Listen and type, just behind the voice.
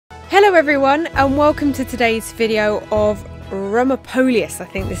Hello everyone and welcome to today's video of Romopolis, I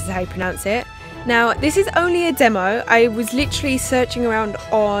think this is how you pronounce it. Now this is only a demo. I was literally searching around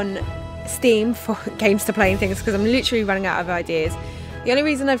on Steam for games to play and things because I'm literally running out of ideas. The only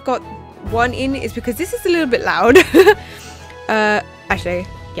reason I've got one in is because this is a little bit loud. Actually,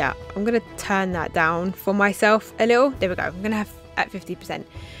 yeah, I'm going to turn that down for myself a little. There we go, I'm going to have at 50%.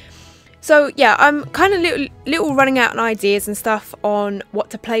 So yeah, I'm kind of little running out on ideas and stuff on what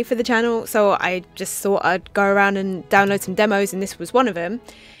to play for the channel, so I just thought I'd go around and download some demos, and this was one of them.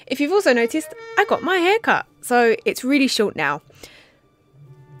 If you've also noticed, I got my hair cut, so it's really short now.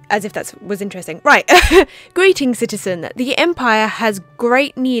 As if that was interesting. Right. Greetings, citizen. The Empire has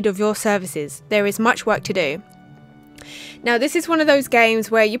great need of your services. There is much work to do. Now, this is one of those games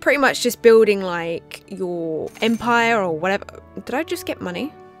where you're pretty much just building like your empire or whatever. Did I just get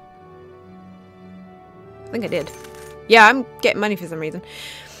money? I think I did. Yeah, I'm getting money for some reason.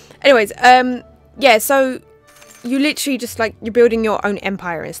 Anyways, yeah, so you literally just like, you're building your own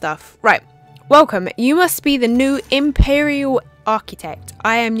empire and stuff. Right. Welcome. You must be the new Imperial Architect.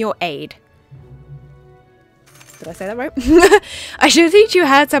 I am your aide. Did I say that right? I shall teach you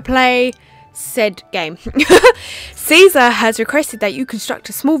how to play said game. Caesar has requested that you construct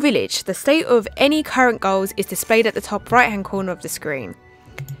a small village. The state of any current goals is displayed at the top right hand corner of the screen.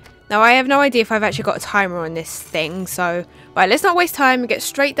 Now, I have no idea if I've actually got a timer on this thing, so... Right, let's not waste time and get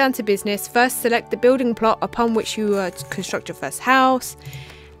straight down to business. First, select the building plot upon which you construct your first house.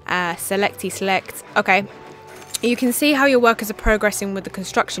 Select. Okay. You can see how your workers are progressing with the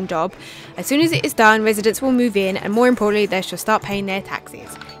construction job. As soon as it is done, residents will move in, and more importantly, they shall start paying their taxes.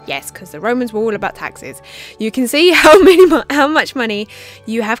 Yes, because the Romans were all about taxes. You can see how much money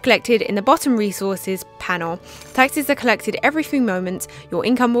you have collected in the bottom resources panel. Taxes are collected every few moments. Your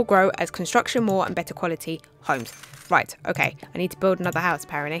income will grow as construction more and better quality homes. Right, okay, I need to build another house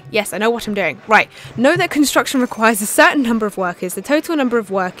apparently. Yes, I know what I'm doing. Right, know that construction requires a certain number of workers. The total number of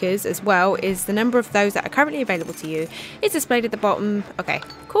workers as well is the number of those that are currently available to you. It's displayed at the bottom. Okay,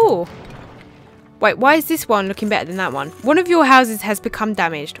 cool. Wait, why is this one looking better than that one? One of your houses has become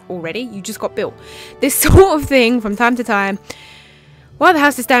damaged already. You just got built. This sort of thing from time to time. While the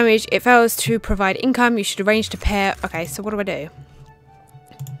house is damaged, it fails to provide income. You should arrange to pair. Okay, so what do I do?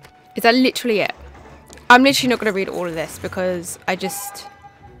 Is that literally it? I'm literally not going to read all of this because I just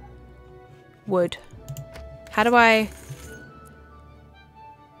would. How do I...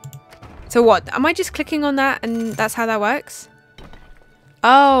 So what? Am I just clicking on that and that's how that works?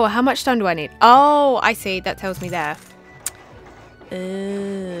 Oh, how much stone do I need? Oh, I see. That tells me there.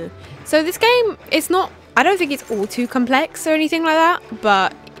 So this game, it's not... I don't think it's all too complex or anything like that,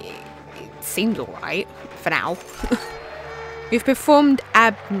 but it seems alright for now. You've performed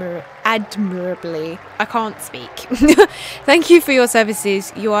admirably. I can't speak. Thank you for your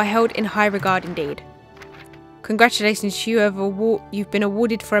services. You are held in high regard indeed. Congratulations, you've been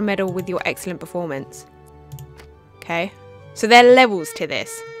awarded for a medal with your excellent performance. Okay. So there are levels to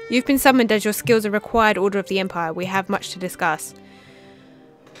this. You've been summoned as your skills are required order of the Empire. We have much to discuss.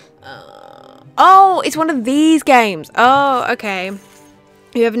 Oh, it's one of these games. Oh, okay.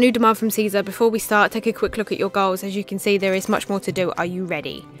 You have a new demand from Caesar. Before we start, take a quick look at your goals. As you can see, there is much more to do. Are you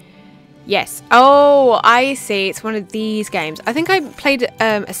ready? Yes. Oh, I see. It's one of these games. I think I played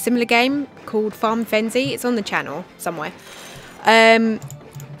a similar game called Farm Frenzy. It's on the channel somewhere. And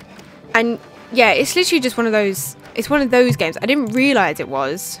yeah, it's literally just one of those... It's one of those games. I didn't realise it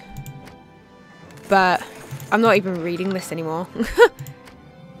was. But I'm not even reading this anymore.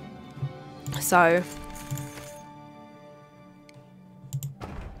 So...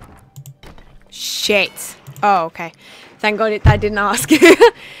 Shit. Oh, okay. Thank God I didn't ask.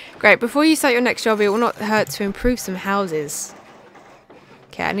 Great. Before you start your next job, it will not hurt to improve some houses.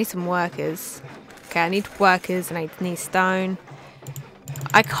 Okay, I need some workers. Okay, I need workers and I need stone.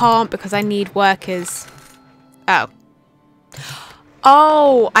 I can't because I need workers. Oh.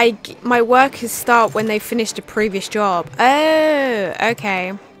 Oh, my workers start when they finished a previous job. Oh,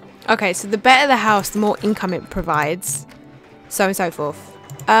 okay. Okay, so the better the house, the more income it provides. So and so forth.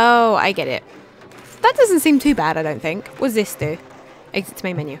 Oh, I get it. That doesn't seem too bad, I don't think. What does this do? Exit to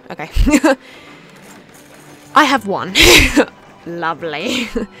main menu. Okay. I have one. Lovely.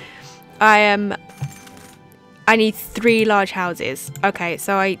 I need 3 large houses. Okay,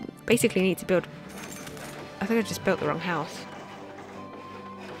 so I basically need to build... I think I just built the wrong house.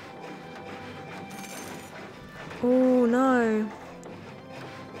 Oh, no.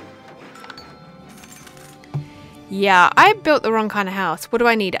 Yeah, I built the wrong kind of house. What do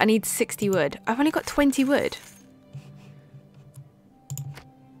I need? I need 60 wood. I've only got 20 wood.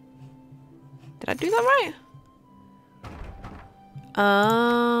 Did I do that right?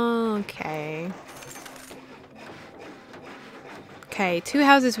 Oh. Okay. Okay, 2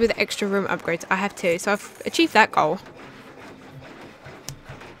 houses with extra room upgrades. I have 2, so I've achieved that goal.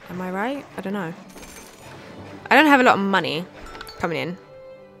 Am I right? I don't know. I don't have a lot of money coming in.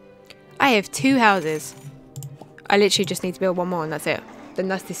 I have 2 houses. I literally just need to build 1 more and that's it. Then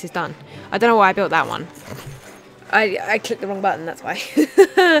this is done. I don't know why I built that one. I clicked the wrong button, that's why.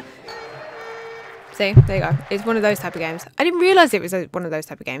 See, there you go. It's one of those type of games. I didn't realise it was one of those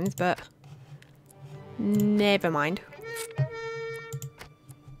type of games, but never mind.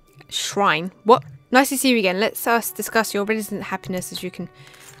 Shrine. What? Nice to see you again. Let's discuss your resident happiness as you can.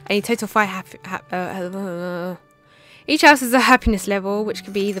 I need total 5 each house has a happiness level, which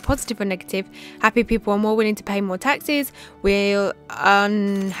can be either positive or negative. Happy people are more willing to pay more taxes, while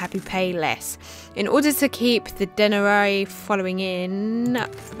unhappy pay less. In order to keep the denarii flowing in,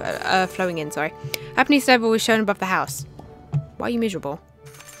 happiness level is shown above the house. Why are you miserable?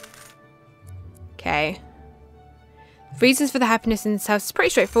 Okay. Reasons for the happiness in this house is pretty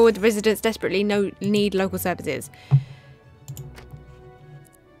straightforward. The residents desperately need local services.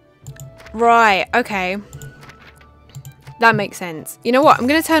 Right, okay. That makes sense. You know what? I'm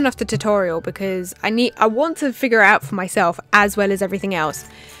going to turn off the tutorial because I want to figure it out for myself as well as everything else.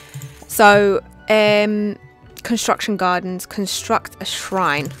 So, construction gardens, construct a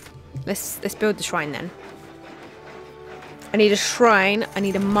shrine. Let's build the shrine then. I need a shrine. I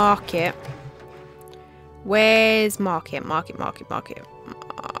need a market. Where's market? Market.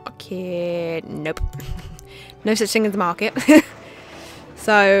 Nope. No such thing as a market.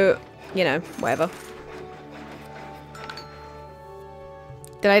 So, you know, whatever.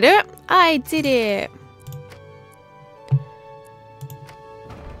 Did I do it? I did it.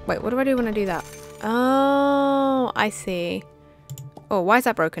 Wait, what do I do when I do that? Oh, I see. Oh, why is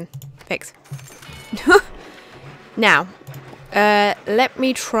that broken? Fix. Now, let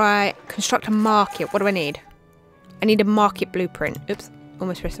me try construct a market. What do I need? I need a market blueprint. Oops,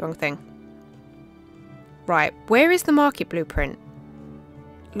 almost pressed the wrong thing. Right, where is the market blueprint?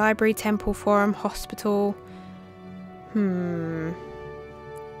 Library, temple, forum, hospital.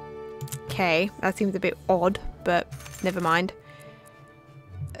 Okay, that seems a bit odd, but never mind.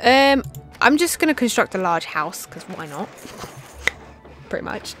 I'm just going to construct a large house, because why not? Pretty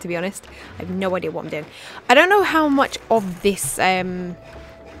much, to be honest. I have no idea what I'm doing. I don't know how much of this thing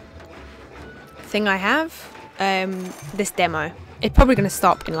I have. This demo. It's probably going to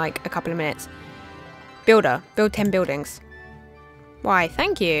stop in like a couple of minutes. Builder. Build 10 buildings. Why,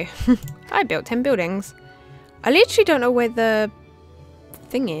 thank you. I built 10 buildings. I literally don't know where the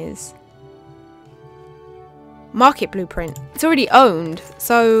thing is. Market blueprint. It's already owned,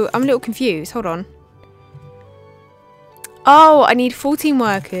 so I'm a little confused. Hold on. Oh, I need 14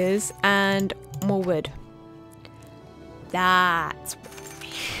 workers and more wood. That's...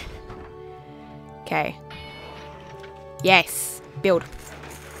 Okay. Yes. Build.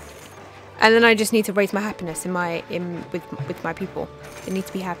 And then I just need to raise my happiness with my people. They need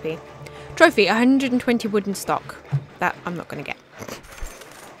to be happy. Trophy, 120 wooden stock. That I'm not going to get.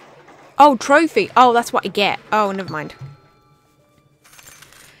 Oh, trophy. Oh, that's what I get. Oh, never mind.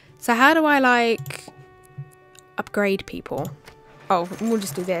 So how do I, like, upgrade people? Oh, we'll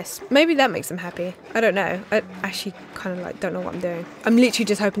just do this. Maybe that makes them happy. I don't know. I actually kind of, like, don't know what I'm doing. I'm literally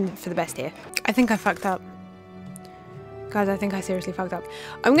just hoping for the best here. I think I fucked up. Guys, I think I seriously fucked up.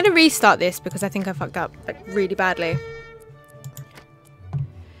 I'm going to restart this because I think I fucked up, like, really badly.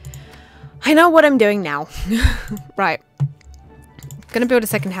 I know what I'm doing now. Right. Gonna build a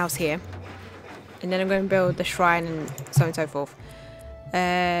second house here. And then I'm going to build the shrine and so on and so forth.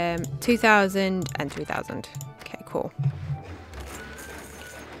 2,000 and 3,000. Okay, cool.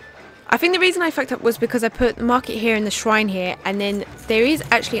 I think the reason I fucked up was because I put the market here and the shrine here. And then there is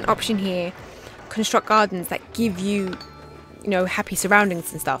actually an option here. Construct gardens that give you, you know, happy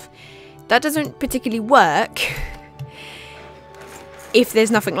surroundings and stuff. That doesn't particularly work if there's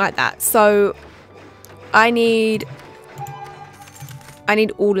nothing like that. So I need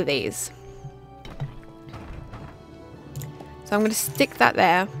all of these. So I'm going to stick that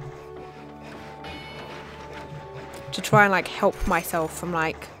there to try and, like, help myself from,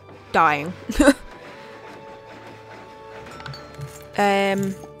 like, dying.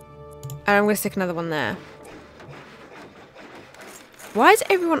 And I'm going to stick another one there. Why is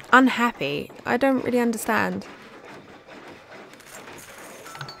everyone unhappy? I don't really understand.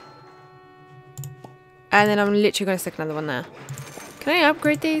 And then I'm literally going to stick another one there. Can I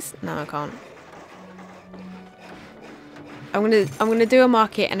upgrade these? No, I can't. I'm gonna do a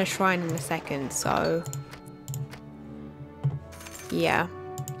market and a shrine in a second, so yeah.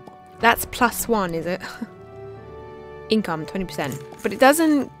 That's +1, is it? Income, 20%. But it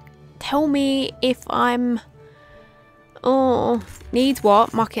doesn't Tell me if I'm... Oh, needs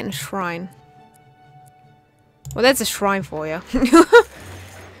what? Market and shrine. Well, there's a shrine for you.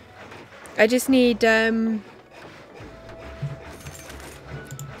 I just need,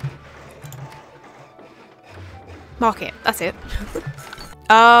 market. That's it.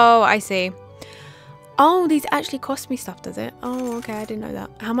 Oh, I see. Oh, these actually cost me stuff, does it? Oh, okay. I didn't know that.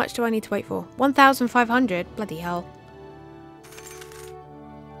 How much do I need to wait for? 1,500? Bloody hell.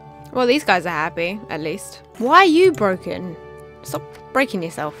 Well, these guys are happy, at least. Why are you broken? Stop breaking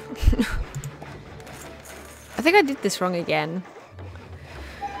yourself. I think I did this wrong again.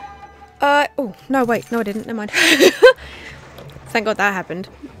 Oh, no, wait. No, I didn't. Never mind. Thank God that happened.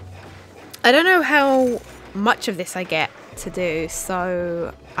 I don't know how much of this I get to do,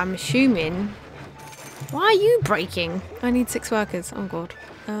 so I'm assuming... Why are you breaking? I need 6 workers. Oh, God.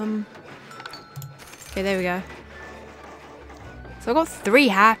 Okay, there we go. So I got 3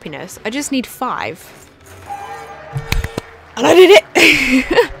 happiness. I just need 5. And I did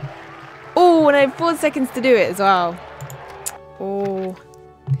it! Oh, and I have 4 seconds to do it as well. Oh.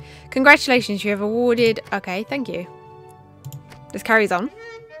 Congratulations, you have awarded... Okay, thank you. This carries on.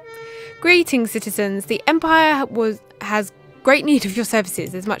 Greetings, citizens. The Empire has great need of your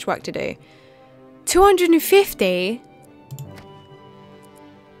services. There's much work to do. 250?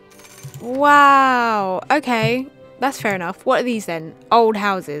 Wow. Okay. That's fair enough. What are these then? Old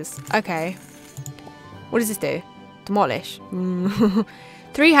houses. Okay. What does this do? Demolish.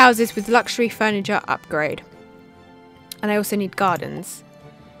 3 houses with luxury furniture upgrade. And I also need gardens.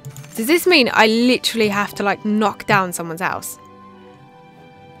 Does this mean I literally have to like knock down someone's house?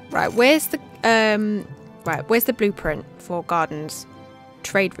 Right, where's the blueprint for gardens?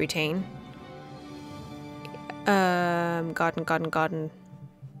 Trade routine. Garden.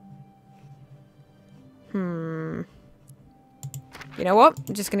 You know what?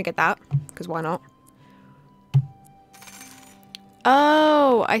 I'm just gonna get that, because why not?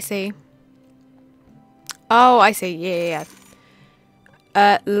 Oh, I see. Oh, I see. Yeah.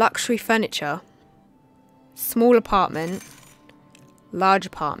 Luxury furniture. Small apartment. Large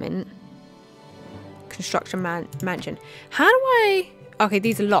apartment. Construction mansion. How do I... Okay,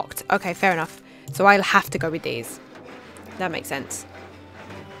 these are locked. Okay, fair enough. So I'll have to go with these. That makes sense.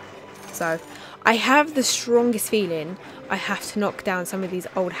 So, I have the strongest feeling I have to knock down some of these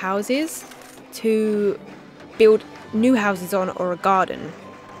old houses to build new houses on, or a garden.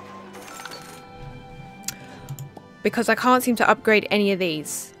 Because I can't seem to upgrade any of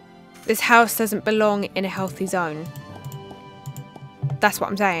these. This house doesn't belong in a healthy zone. That's what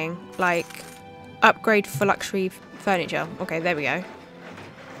I'm saying. Like, upgrade for luxury furniture. Okay, there we go.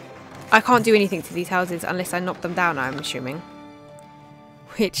 I can't do anything to these houses unless I knock them down, I'm assuming.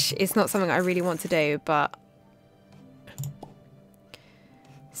 Which is not something I really want to do, but...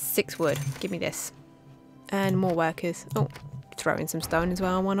 6 wood. Give me this. And more workers. Oh, throw in some stone as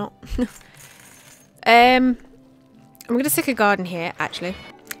well, why not? I'm going to stick a garden here, actually.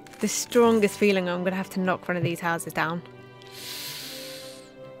 The strongest feeling I'm going to have to knock one of these houses down.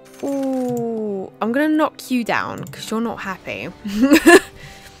 Ooh, I'm going to knock you down because you're not happy.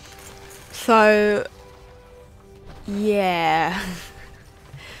 So, yeah.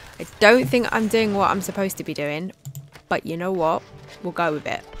 I don't think I'm doing what I'm supposed to be doing, but you know what? We'll go with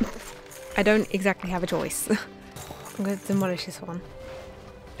it. I don't exactly have a choice. I'm going to demolish this one.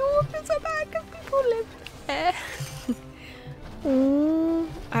 Oh, I feel so bad because people live there. Oh,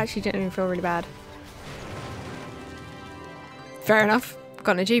 I actually don't even feel really bad. Fair enough.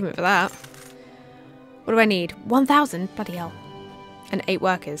 Got an achievement for that. What do I need? 1,000? Bloody hell. And 8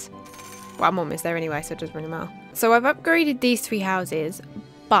 workers. Well, I'm almost there anyway, so it doesn't really matter. So I've upgraded these 3 houses,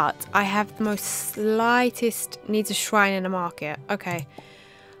 but I have the most slightest needs a shrine and a market. Okay.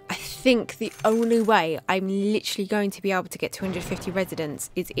 I think the only way I'm literally going to be able to get 250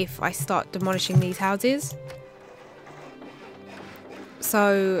 residents is if I start demolishing these houses.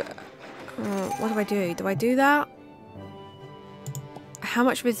 So, what do I do? Do I do that? How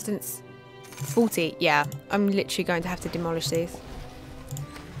much residents? 40. Yeah, I'm literally going to have to demolish these.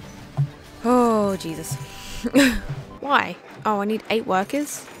 Oh, Jesus. Why? Oh, I need 8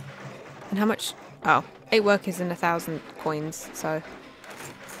 workers. And how much? Oh, 8 workers and 1,000 coins. So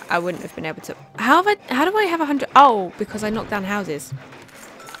I wouldn't have been able to. How do I have 100? Oh, because I knocked down houses.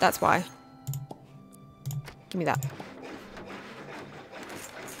 That's why. Give me that.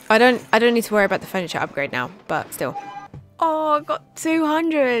 I don't need to worry about the furniture upgrade now, but still. Oh, I got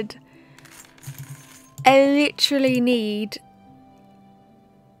 200. I literally need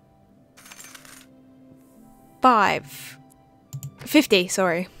 50,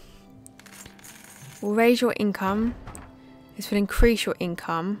 sorry. Will raise your income. This will increase your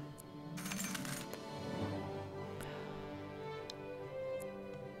income.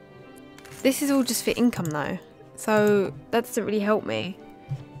 This is all just for income though. So that doesn't really help me.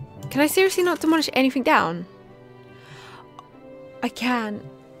 Can I seriously not demolish anything down? I can.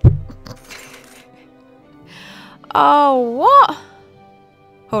 Oh, what?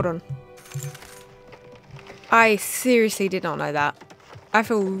 Hold on. I seriously did not know that. I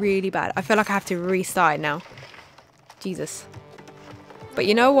feel really bad. I feel like I have to restart it now. Jesus. But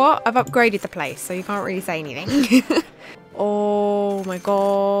you know what? I've upgraded the place, so you can't really say anything. Oh my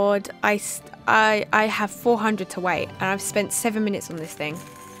god. I have 400 to wait, and I've spent 7 minutes on this thing.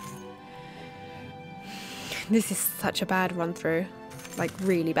 This is such a bad run through. Like,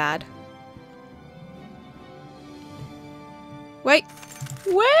 really bad. Wait.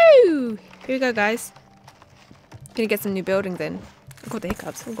 Woo! Here we go, guys. Gonna get some new buildings in. I've got the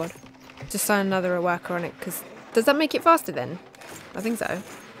hiccups. Oh god. Just sign another worker on it, because... Does that make it faster then? I think so.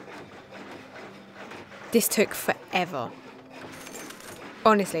 This took forever.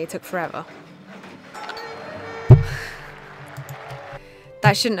 Honestly, it took forever.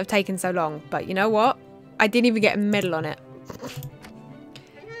 That shouldn't have taken so long, but you know what? I didn't even get a medal on it.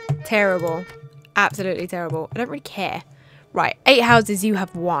 Terrible. Absolutely terrible. I don't really care. Right, 8 houses, you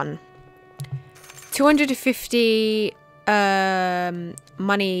have 1. 250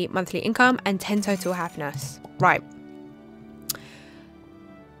 money monthly income and 10 total happiness. Right.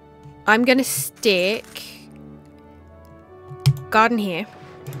 I'm gonna stick garden here,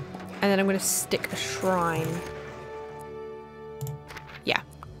 and then I'm gonna stick a shrine. Yeah,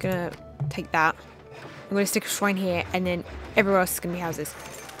 gonna take that. I'm gonna stick a shrine here, and then everywhere else is gonna be houses.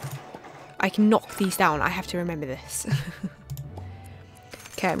 I can knock these down. I have to remember this.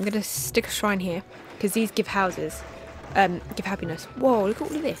 Okay, I'm gonna stick a shrine here because these give houses, give happiness. Whoa, look at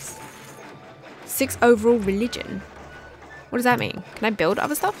all of this. 6 overall religion. What does that mean? Can I build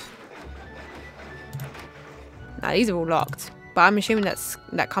other stuff? Nah, these are all locked, but I'm assuming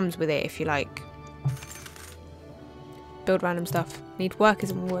that comes with it if you like build random stuff. Need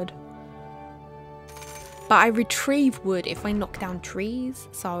workers and wood, but I retrieve wood if I knock down trees.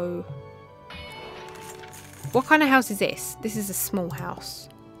 So what kind of house is this? This is a small house.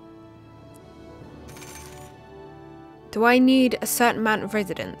 Do I need a certain amount of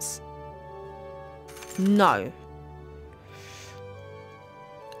residents? No.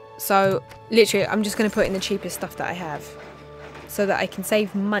 So literally I'm just going to put in the cheapest stuff that I have so that I can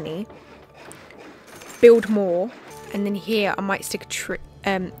save money, build more, and then here I might stick a tree.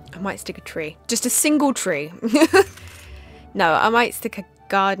 Just a single tree. No, I might stick a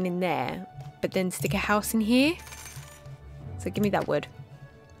garden in there, but then stick a house in here. So give me that wood.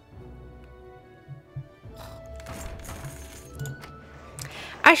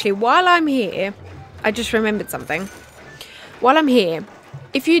 Actually, while I'm here, I just remembered something. While I'm here,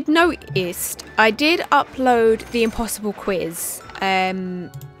 if you'd noticed, I did upload the impossible quiz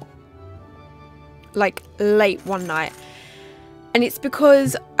like late one night, and it's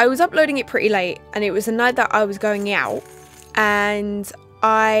because I was uploading it pretty late, and it was the night that I was going out, and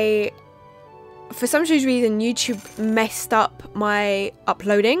for some strange reason YouTube messed up my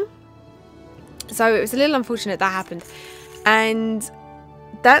uploading, so it was a little unfortunate that happened, and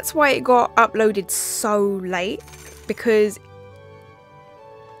that's why it got uploaded so late, because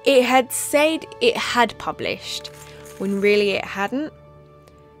it had said it had published when really it hadn't.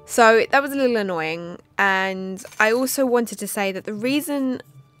 So that was a little annoying. And I also wanted to say that the reason,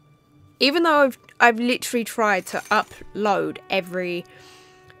 even though I've literally tried to upload every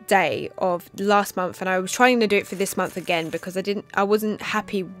day of last month, and I was trying to do it for this month again because I wasn't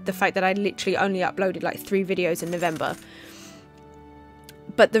happy with the fact that I literally only uploaded like 3 videos in November.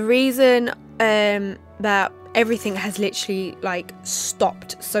 But the reason that everything has literally like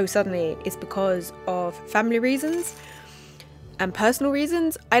stopped so suddenly is because of family reasons and personal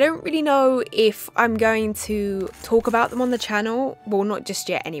reasons. I don't really know if I'm going to talk about them on the channel. Well, not just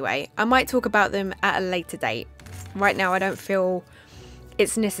yet anyway. I might talk about them at a later date. Right now I don't feel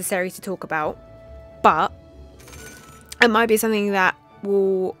it's necessary to talk about, but it might be something that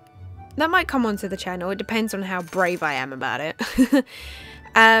might come onto the channel. It depends on how brave I am about it.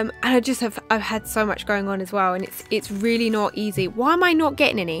 And I've had so much going on as well, and it's really not easy. Why am I not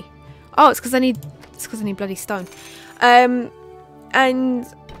getting any? Oh, it's because I need bloody stone. And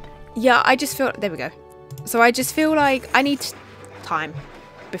yeah, I just feel, there we go. So I just feel like I need time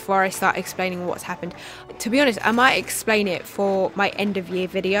before I start explaining what's happened. To be honest, I might explain it for my end of year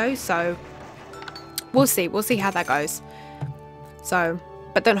video, so we'll see how that goes. So,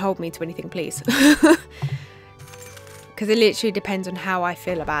 but don't hold me to anything, please. Because it literally depends on how I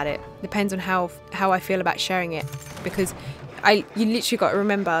feel about it. Depends on how I feel about sharing it. Because you literally got to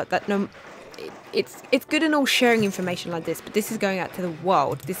remember that it's good and all sharing information like this, but this is going out to the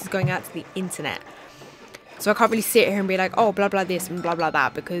world. This is going out to the internet. So I can't really sit here and be like, oh, blah blah this and blah blah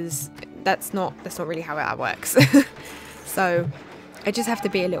that, because that's not really how it works. So I just have to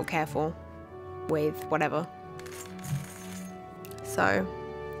be a little careful with whatever. So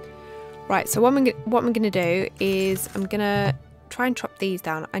right, so what I'm gonna do is I'm gonna try and chop these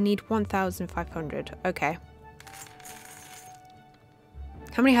down. I need 1,500. Okay.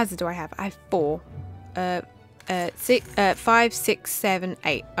 How many houses do I have? I have 4. 5, 6, 7,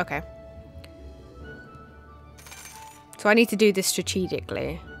 8. Okay. So I need to do this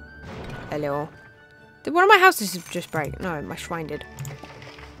strategically. A little. Did one of my houses just break? No, my shrine did.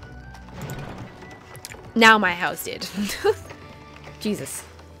 Now my house did. Jesus.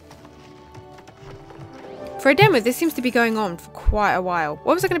 For a demo, this seems to be going on for quite a while.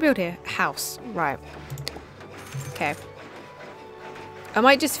 What was I going to build here? House. Right. Okay. I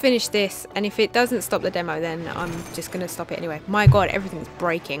might just finish this, and if it doesn't stop the demo, then I'm just going to stop it anyway. My god, everything's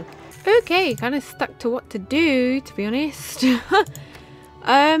breaking. Okay, kind of stuck to what to do, to be honest. To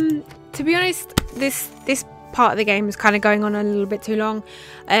be honest, this part of the game is kind of going on a little bit too long.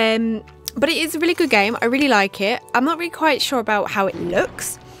 But it is a really good game. I really like it. I'm not really quite sure about how it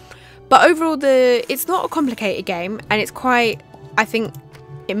looks. But overall, it's not a complicated game. And it's quite, I think,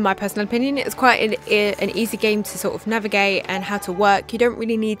 in my personal opinion, it's quite an easy game to sort of navigate and how to work. You don't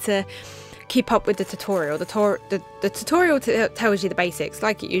really need to keep up with the tutorial. The tutorial tells you the basics,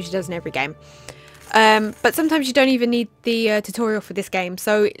 like it usually does in every game. But sometimes you don't even need the tutorial for this game.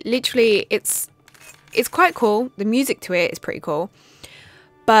 So literally, it's quite cool. The music to it is pretty cool.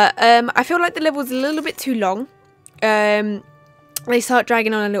 But I feel like the level's a little bit too long. They start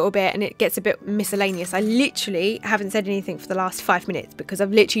dragging on a little bit and it gets a bit miscellaneous. I literally haven't said anything for the last 5 minutes because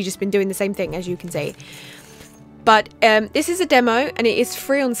I've literally just been doing the same thing, as you can see. But this is a demo and it is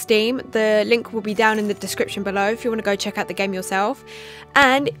free on Steam. The link will be down in the description below if you want to go check out the game yourself.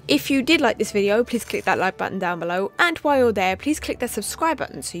 And if you did like this video, please click that like button down below. And while you're there, please click that subscribe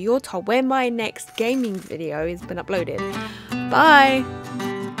button so you're told when my next gaming video has been uploaded. Bye!